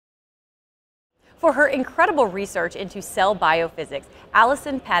For her incredible research into cell biophysics,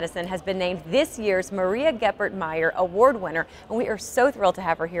 Alison Patteson has been named this year's Maria Goeppert Mayer Award winner, and we are so thrilled to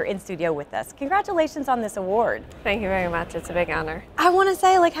have her here in studio with us. Congratulations on this award. Thank you very much. It's a big honor. I want to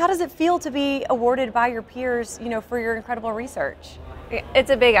say, how does it feel to be awarded by your peers, for your incredible research?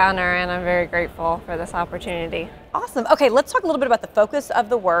 It's a big honor, and I'm very grateful for this opportunity. Awesome. Okay, let's talk a little bit about the focus of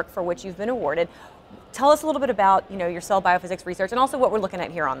the work for which you've been awarded. Tell us a little bit about, your cell biophysics research and also what we're looking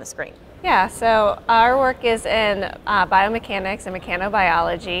at here on the screen. Yeah, so our work is in biomechanics and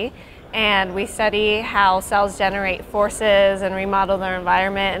mechanobiology, and we study how cells generate forces and remodel their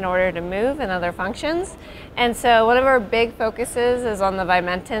environment in order to move and other functions. And so one of our big focuses is on the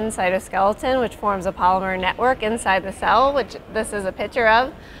vimentin cytoskeleton, which forms a polymer network inside the cell, which this is a picture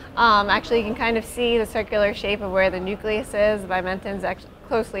of. Actually, you can kind of see the circular shape of where the nucleus is. The vimentin is actually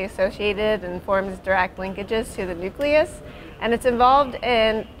closely associated and forms direct linkages to the nucleus. And it's involved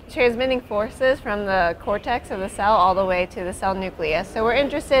in transmitting forces from the cortex of the cell all the way to the cell nucleus. So we're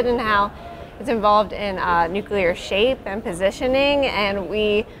interested in how it's involved in nuclear shape and positioning, and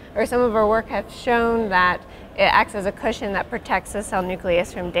some of our work has shown that it acts as a cushion that protects the cell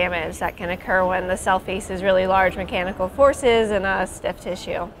nucleus from damage that can occur when the cell faces really large mechanical forces in a stiff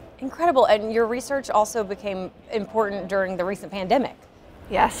tissue. Incredible, and your research also became important during the recent pandemic.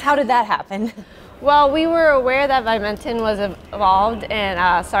 Yes. How did that happen? Well, we were aware that vimentin was involved in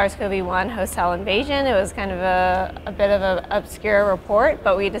SARS-CoV-1 host cell invasion. It was kind of a bit of an obscure report,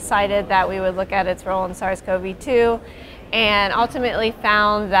 but we decided that we would look at its role in SARS-CoV-2 and ultimately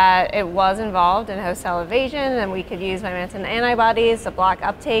found that it was involved in host cell invasion, and we could use vimentin antibodies to block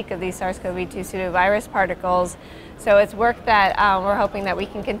uptake of these SARS-CoV-2 pseudovirus particles. So it's work that we're hoping that we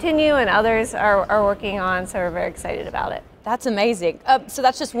can continue and others are working on, so we're very excited about it. That's amazing. So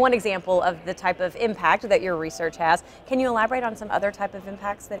that's just one example of the type of impact that your research has. Can you elaborate on some other type of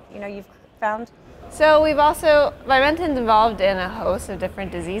impacts that you've found? So vimentin's involved in a host of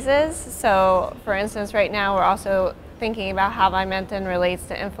different diseases. So for instance, right now we're also thinking about how vimentin relates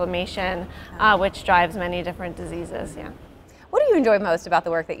to inflammation, which drives many different diseases. Yeah. What do you enjoy most about the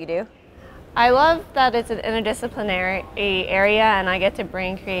work that you do? I love that it's an interdisciplinary area and I get to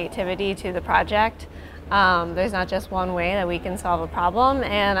bring creativity to the project. There's not just one way that we can solve a problem,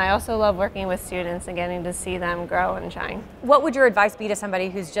 and I also love working with students and getting to see them grow and shine. What would your advice be to somebody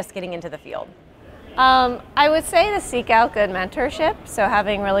who's just getting into the field? I would say to seek out good mentorship, so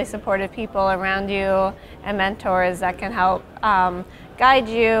having really supportive people around you and mentors that can help guide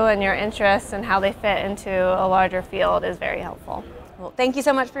you and your interests and how they fit into a larger field is very helpful. Well, thank you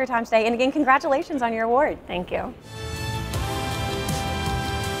so much for your time today, and again, congratulations on your award. Thank you.